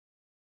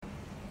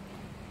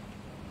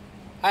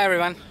Hi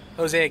everyone,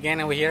 Jose again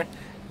over here.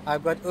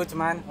 I've got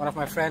Uthman, one of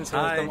my friends who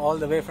has come all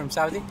the way from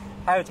Saudi.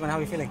 Hi Uthman, how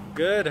are you feeling?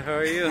 Good, how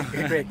are you?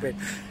 Great.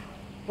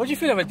 What do you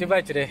feel about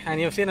Dubai today? And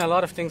you've seen a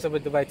lot of things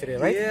about Dubai today,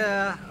 right?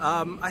 Yeah,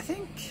 I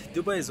think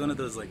Dubai is one of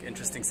those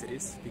interesting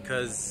cities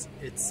because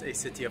it's a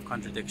city of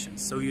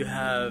contradictions. So you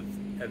have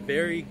a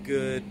very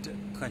good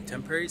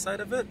contemporary side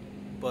of it,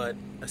 but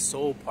a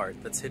soul part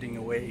that's hidden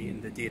away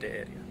in the data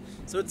area.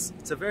 So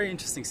it's a very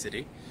interesting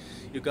city.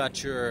 You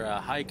got your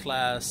high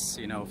class,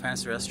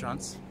 fancy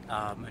restaurants,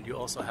 and you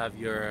also have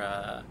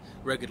your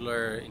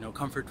regular,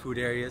 comfort food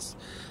areas.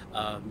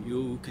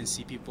 You can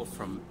see people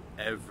from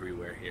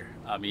everywhere here.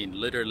 I mean,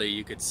 literally,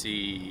 you could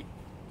see,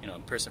 a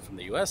person from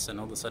the US and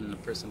all of a sudden a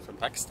person from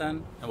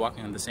Pakistan and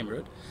walking on the same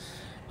road.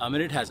 And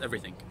it has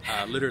everything,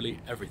 literally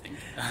everything.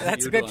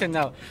 That's good to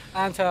know.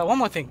 And one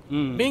more thing,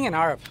 being an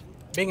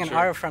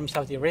Arab from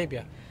Saudi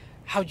Arabia,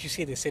 how do you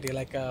see the city?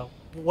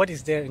 What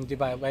is there in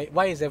Dubai?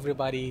 Why is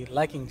everybody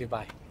liking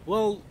Dubai?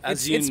 Well,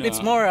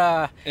 it's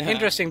more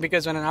interesting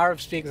because when an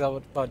Arab speaks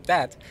about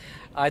that,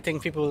 I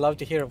think people love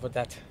to hear about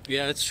that.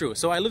 Yeah, it's true.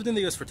 So I lived in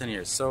the US for 10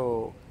 years,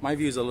 so my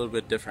view is a little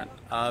bit different.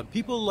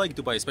 People like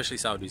Dubai, especially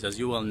Saudis. As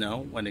you well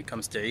know, when it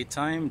comes to Eid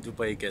time,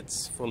 Dubai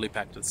gets fully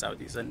packed with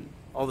Saudis, and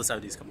all the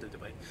Saudis come to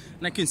Dubai.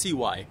 And I can see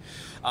why.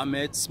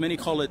 Many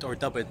call it or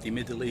dub it the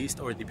Middle East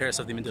or the Paris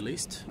of the Middle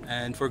East,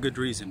 and for good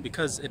reason,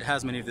 because it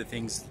has many of the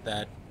things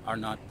that are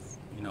not,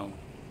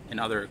 in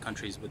other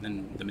countries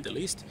within the Middle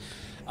East.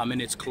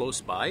 And it's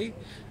close by.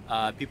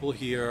 People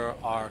here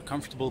are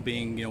comfortable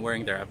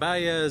wearing their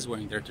abayas,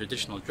 wearing their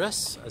traditional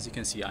dress, as you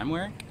can see I'm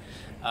wearing.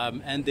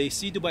 And they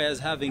see Dubai as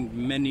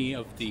having many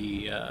of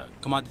the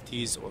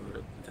commodities or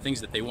the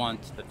things that they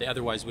want that they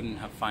otherwise wouldn't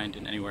have found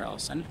in anywhere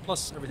else. And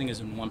plus, everything is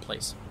in one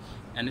place,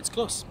 and it's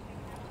close.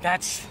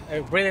 That's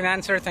a brilliant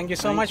answer. Thank you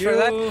so much for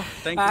that.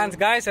 Thank you. And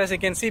guys, as you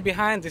can see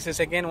behind, this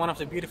is again one of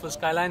the beautiful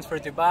skylines for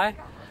Dubai.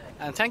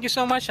 And thank you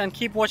so much, and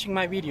keep watching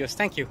my videos.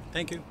 Thank you.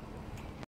 Thank you.